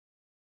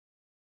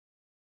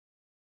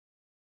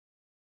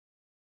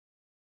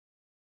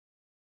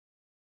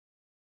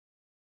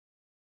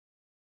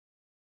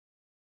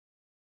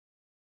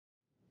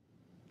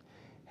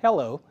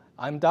Hello,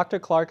 I'm Dr.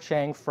 Clark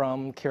Chang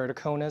from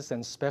Keratoconus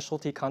and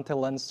Specialty Contact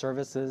Lens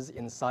Services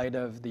inside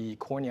of the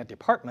Cornea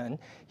department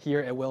here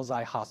at Wills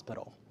Eye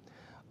Hospital.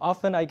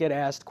 Often I get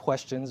asked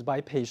questions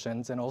by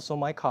patients and also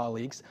my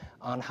colleagues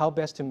on how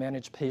best to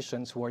manage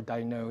patients who are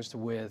diagnosed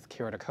with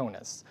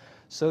keratoconus.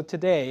 So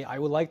today I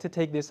would like to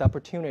take this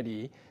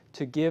opportunity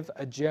to give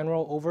a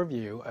general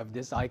overview of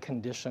this eye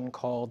condition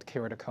called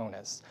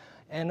keratoconus,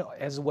 and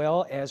as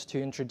well as to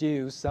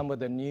introduce some of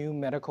the new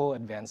medical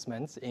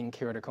advancements in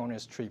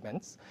keratoconus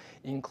treatments,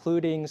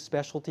 including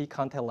specialty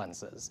contact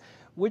lenses,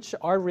 which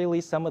are really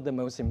some of the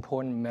most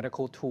important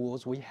medical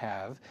tools we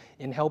have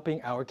in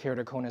helping our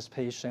keratoconus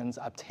patients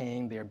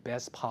obtain their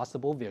best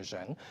possible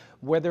vision,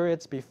 whether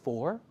it's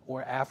before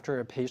or after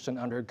a patient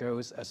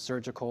undergoes a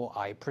surgical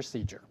eye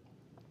procedure.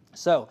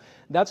 So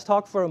let's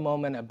talk for a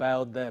moment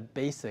about the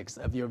basics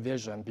of your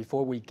vision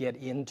before we get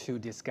into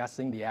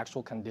discussing the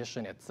actual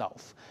condition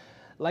itself.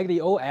 Like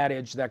the old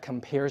adage that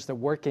compares the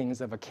workings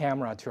of a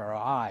camera to our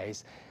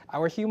eyes,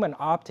 our human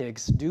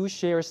optics do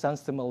share some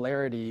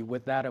similarity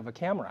with that of a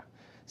camera.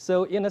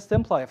 So in a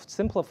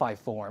simplified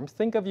form,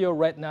 think of your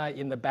retina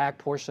in the back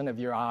portion of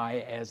your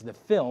eye as the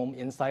film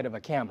inside of a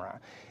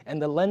camera.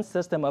 And the lens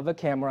system of a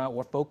camera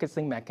or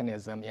focusing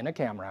mechanism in a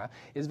camera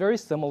is very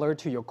similar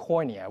to your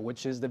cornea,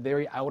 which is the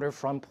very outer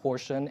front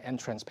portion and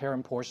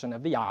transparent portion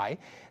of the eye.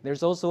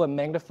 There's also a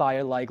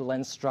magnifier-like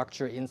lens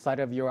structure inside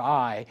of your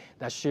eye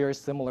that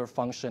shares similar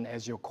function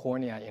as your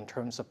cornea in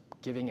terms of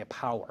giving it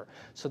power.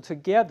 So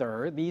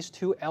together, these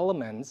two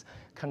elements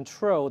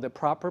control the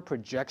proper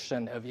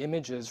projection of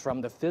images from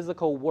the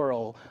physical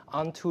world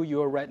onto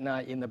your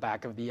retina in the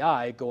back of the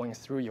eye going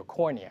through your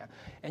cornea.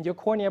 And your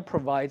cornea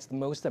provides the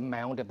most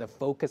amount of the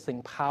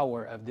focusing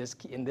power of this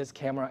in this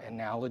camera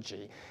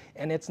analogy.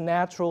 And its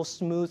natural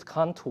smooth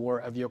contour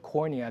of your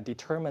cornea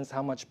determines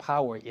how much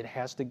power it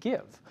has to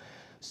give.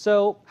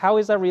 So how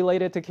is that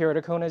related to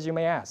keratoconus, you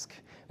may ask?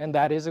 And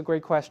that is a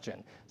great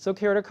question. So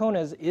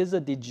keratoconus is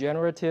a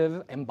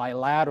degenerative and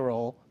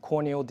bilateral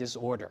corneal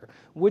disorder,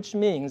 which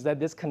means that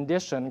this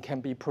condition can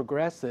be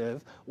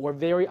progressive or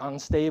very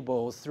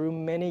unstable through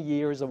many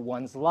years of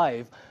one's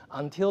life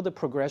until the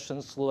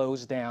progression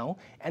slows down,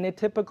 and it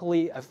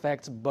typically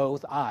affects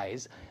both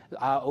eyes,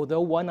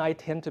 although one eye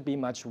tends to be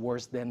much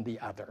worse than the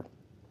other.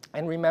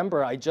 And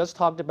remember, I just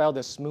talked about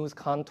the smooth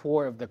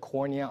contour of the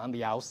cornea on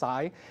the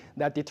outside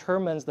that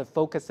determines the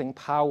focusing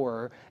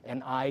power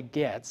an eye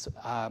gets,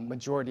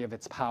 majority of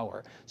its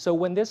power. So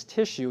when this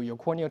tissue, your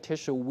corneal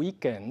tissue,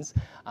 weakens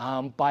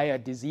by a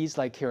disease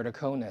like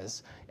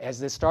keratoconus,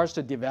 as it starts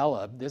to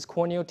develop, this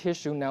corneal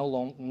tissue no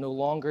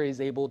longer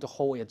is able to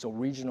hold its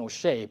original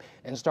shape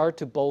and start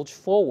to bulge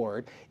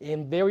forward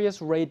in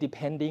various ways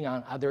depending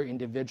on other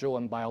individual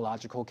and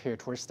biological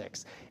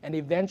characteristics. And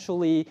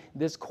eventually,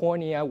 this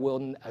cornea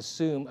will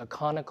assume a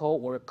conical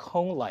or a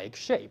cone-like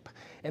shape.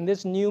 And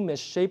this new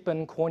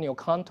misshapen corneal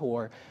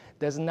contour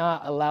does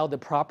not allow the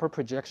proper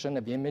projection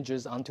of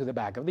images onto the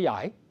back of the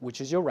eye, which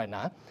is your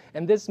retina.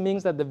 And this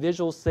means that the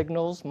visual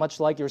signals, much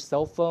like your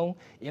cell phone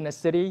in a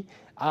city,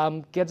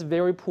 gets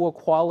very poor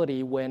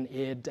quality when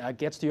it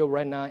gets to your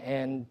retina,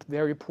 and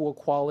very poor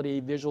quality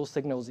visual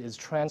signals is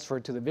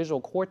transferred to the visual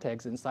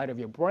cortex inside of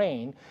your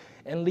brain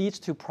and leads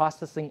to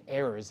processing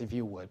errors, if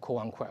you would,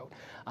 quote unquote.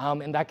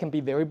 And that can be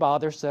very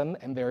bothersome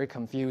and very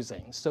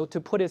confusing. So to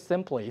put it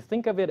simply,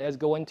 think of it as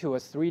going to a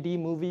 3D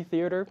movie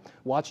theater,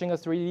 watching a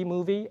 3D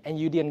movie, and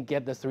you didn't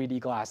get the 3D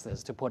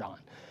glasses to put on.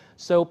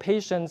 So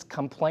patients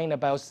complain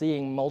about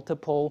seeing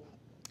multiple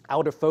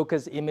out of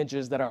focus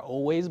images that are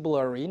always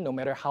blurry, no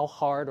matter how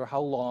hard or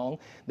how long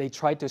they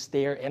try to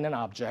stare in an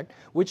object,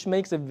 which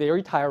makes it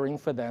very tiring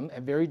for them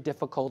and very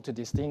difficult to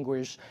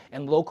distinguish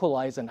and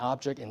localize an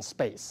object in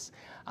space.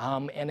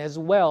 And as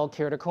well,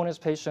 keratoconus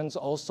patients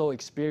also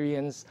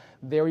experience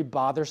very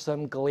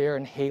bothersome glare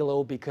and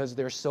halo because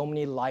there's so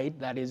many light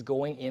that is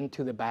going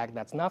into the back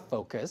that's not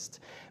focused,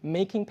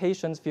 making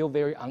patients feel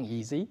very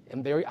uneasy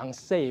and very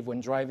unsafe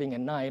when driving at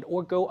night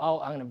or go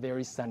out on a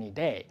very sunny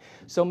day.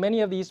 So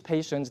many of these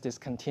patients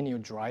discontinue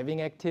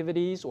driving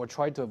activities or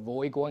try to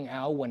avoid going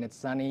out when it's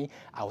sunny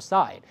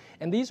outside.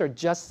 And these are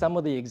just some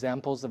of the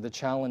examples of the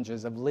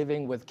challenges of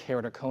living with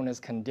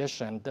keratoconus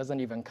condition. Doesn't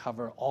even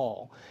cover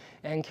all.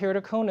 And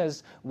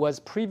keratoconus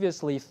was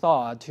previously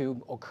thought to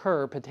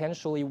occur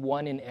potentially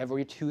 1 in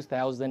every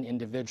 2,000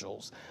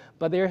 individuals.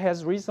 But there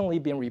has recently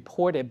been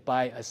reported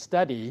by a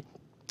study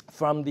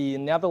from the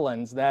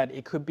Netherlands that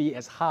it could be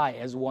as high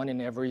as 1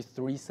 in every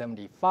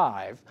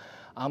 375.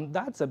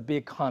 That's a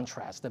big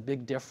contrast, a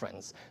big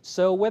difference.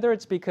 So whether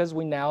it's because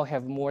we now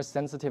have more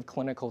sensitive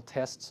clinical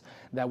tests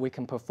that we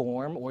can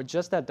perform, or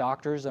just that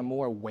doctors are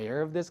more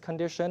aware of this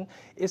condition,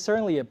 it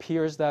certainly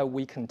appears that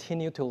we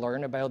continue to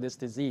learn about this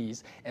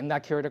disease and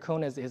that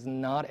keratoconus is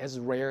not as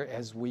rare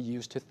as we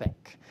used to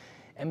think.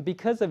 And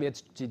because of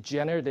its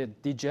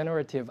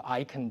degenerative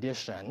eye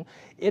condition,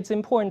 it's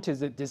important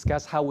to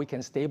discuss how we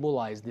can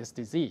stabilize this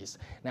disease.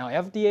 Now,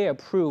 FDA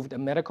approved a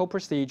medical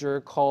procedure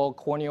called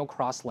corneal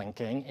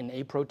crosslinking in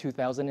April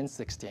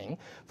 2016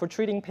 for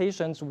treating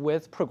patients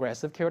with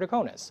progressive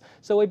keratoconus.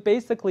 So it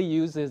basically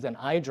uses an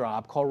eye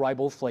drop called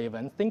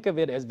riboflavin. Think of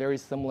it as very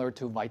similar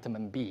to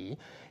vitamin B,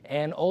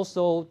 and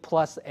also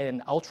plus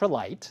an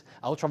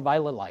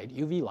ultraviolet light,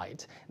 UV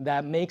light,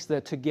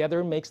 that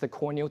together makes the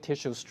corneal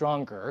tissue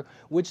stronger,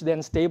 which then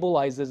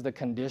stabilizes the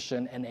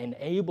condition and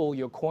enable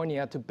your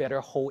cornea to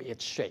better hold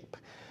its shape.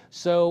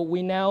 So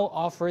we now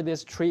offer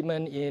this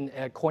treatment in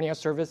cornea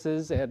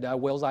services at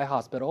Wills Eye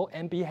Hospital,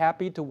 and be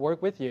happy to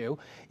work with you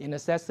in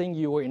assessing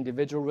your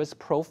individual risk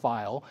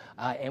profile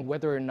and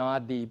whether or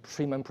not the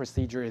treatment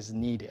procedure is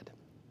needed.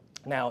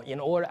 Now,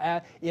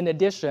 in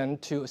addition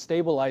to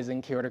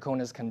stabilizing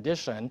keratoconus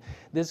condition,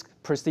 this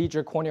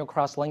procedure, corneal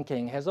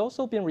crosslinking, has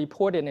also been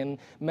reported in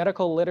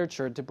medical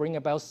literature to bring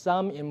about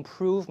some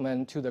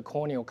improvement to the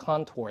corneal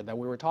contour that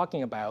we were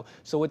talking about,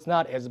 so it's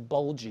not as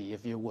bulgy,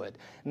 if you would.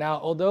 Now,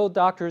 although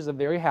doctors are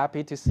very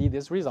happy to see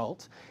this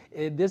result,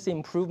 this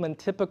improvement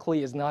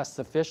typically is not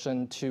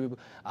sufficient to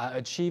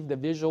achieve the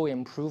visual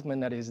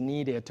improvement that is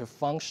needed to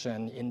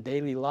function in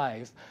daily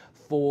life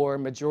for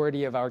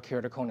majority of our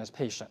keratoconus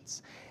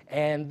patients.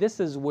 And this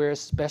is where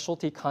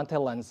specialty contact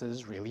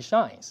lenses really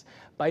shines.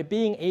 By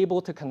being able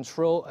to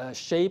control a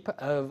shape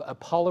of a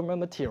polymer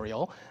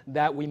material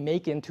that we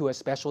make into a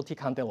specialty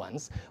contact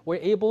lens, we're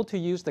able to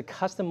use the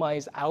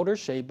customized outer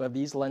shape of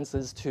these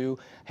lenses to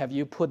have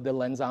you put the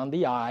lens on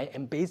the eye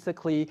and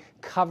basically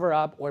cover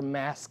up or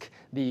mask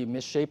the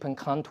misshapen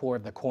contour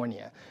of the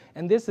cornea.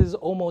 And this is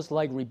almost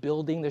like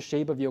rebuilding the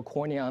shape of your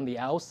cornea on the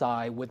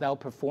outside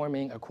without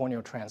performing a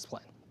corneal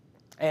transplant.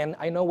 And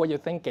I know what you're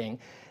thinking.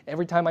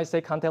 Every time I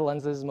say contact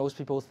lenses, most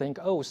people think,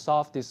 oh,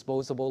 soft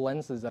disposable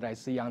lenses that I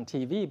see on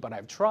TV, but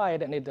I've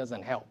tried and it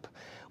doesn't help.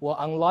 Well,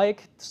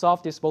 unlike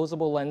soft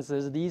disposable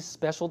lenses, these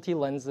specialty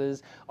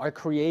lenses are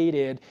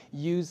created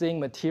using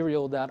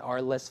material that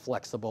are less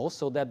flexible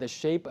so that the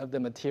shape of the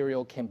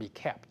material can be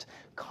kept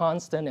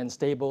constant and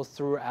stable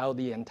throughout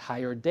the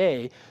entire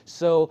day.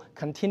 So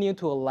continue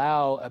to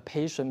allow a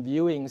patient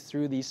viewing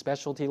through these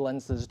specialty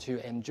lenses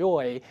to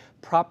enjoy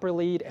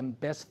properly and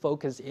best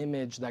focused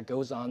image that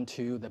goes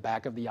onto the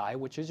back of the eye,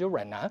 which is your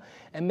retina,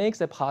 and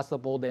makes it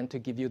possible then to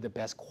give you the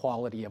best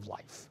quality of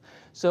life.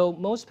 So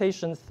most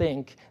patients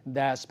think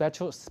that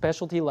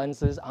specialty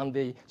lenses, on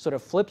the sort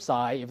of flip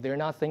side, if they're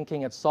not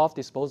thinking it's soft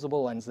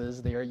disposable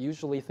lenses, they are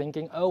usually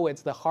thinking, oh,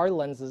 it's the hard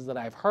lenses that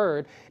I've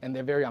heard and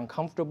they're very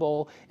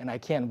uncomfortable and I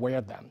can't wear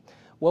them.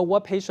 Well,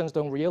 what patients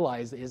don't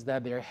realize is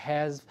that there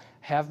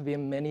have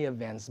been many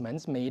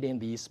advancements made in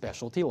these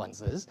specialty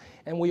lenses,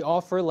 and we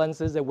offer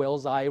lenses at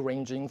Wills Eye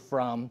ranging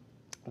from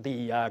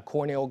the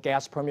corneal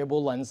gas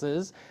permeable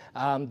lenses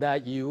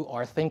that you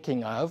are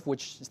thinking of,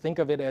 which think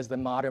of it as the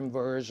modern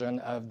version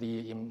of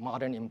the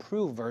modern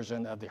improved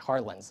version of the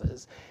hard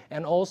lenses.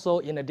 And also,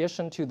 in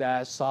addition to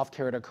that, soft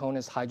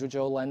keratoconus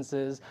hydrogel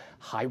lenses,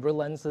 hybrid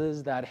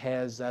lenses that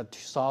has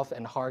soft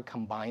and hard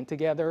combined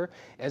together,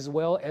 as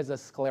well as a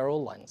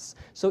scleral lens.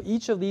 So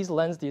each of these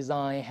lens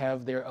designs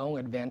have their own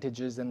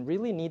advantages and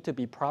really need to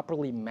be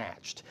properly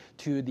matched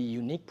to the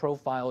unique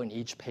profile in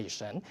each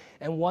patient.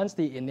 And once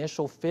the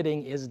initial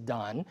fitting is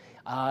done,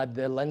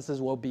 the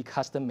lenses will be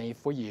custom made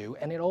for you,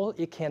 and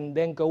it can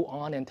then go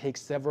on and take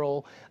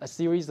a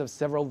series of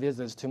several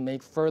visits to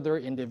make further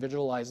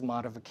individualized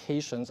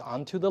modifications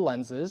onto the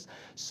lenses.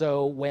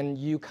 So when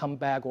you come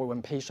back, or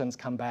when patients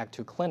come back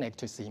to clinic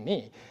to see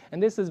me,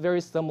 and this is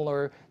very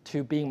similar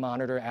to being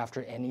monitored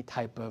after any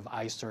type of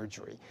eye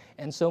surgery.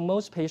 And so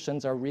most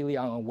patients are really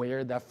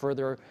unaware that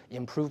further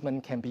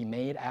improvement can be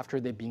made after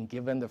they've been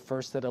given the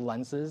first set of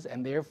lenses,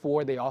 and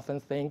therefore they often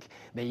think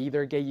they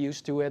either get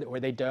used to it or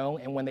they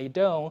don't, and when they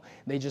don't,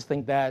 they just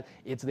think that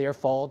it's their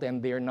fault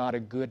and they're not a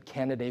good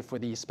candidate for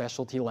these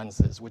specialty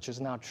lenses, which is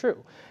not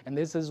true. And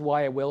this is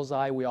why at Wills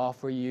Eye we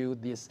offer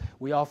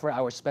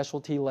our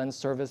specialty lens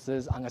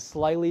services on a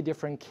slightly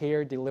different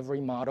care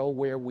delivery model,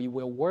 where we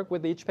will work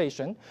with each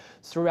patient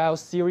throughout a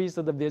series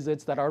of the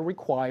visits that are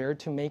required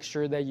to make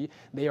sure that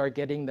they are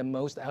getting the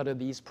most out of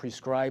these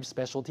prescribed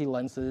specialty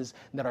lenses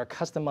that are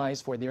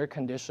customized for their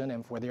condition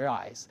and for their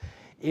eyes.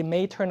 It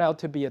may turn out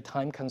to be a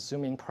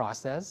time-consuming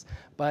process,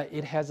 but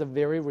it has a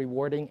very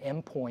rewarding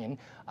endpoint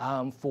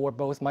for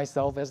both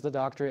myself as the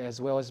doctor as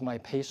well as my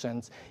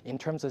patients in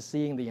terms of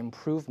seeing the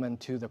improvement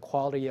to the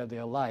quality of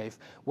their life,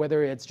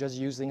 whether it's just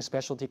using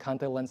specialty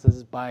contact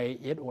lenses by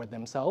it or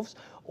themselves,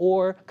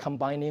 or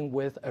combining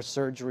with a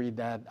surgery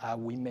that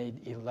we may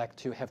elect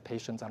to have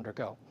patients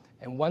undergo.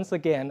 And once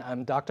again,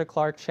 I'm Dr.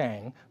 Clark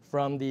Chang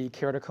from the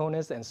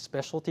Keratoconus and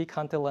Specialty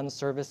Contact Lens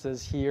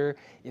Services here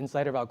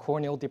inside of our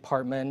corneal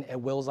department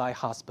at Wills Eye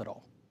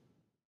Hospital.